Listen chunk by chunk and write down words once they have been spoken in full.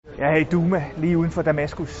Jeg er i Duma, lige uden for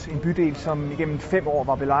Damaskus, en bydel, som igennem 5 år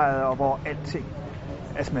var belejret, og hvor alting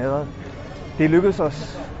er smadret. Det lykkedes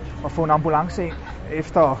os at få en ambulance ind,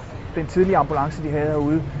 efter den tidlige ambulance, de havde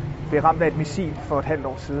herude, blev ramt af et missil for et halvt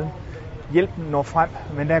år siden. Hjælpen når frem,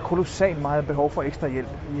 men der er kolossalt meget behov for ekstra hjælp.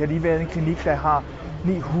 Vi har lige været i en klinik, der har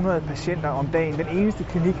 900 patienter om dagen. Den eneste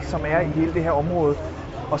klinik, som er i hele det her område,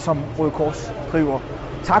 og som Røde Kors driver.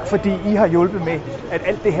 Tak fordi I har hjulpet med, at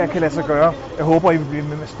alt det her kan lade sig gøre. Jeg håber, I vil blive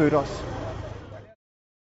med at støtte os.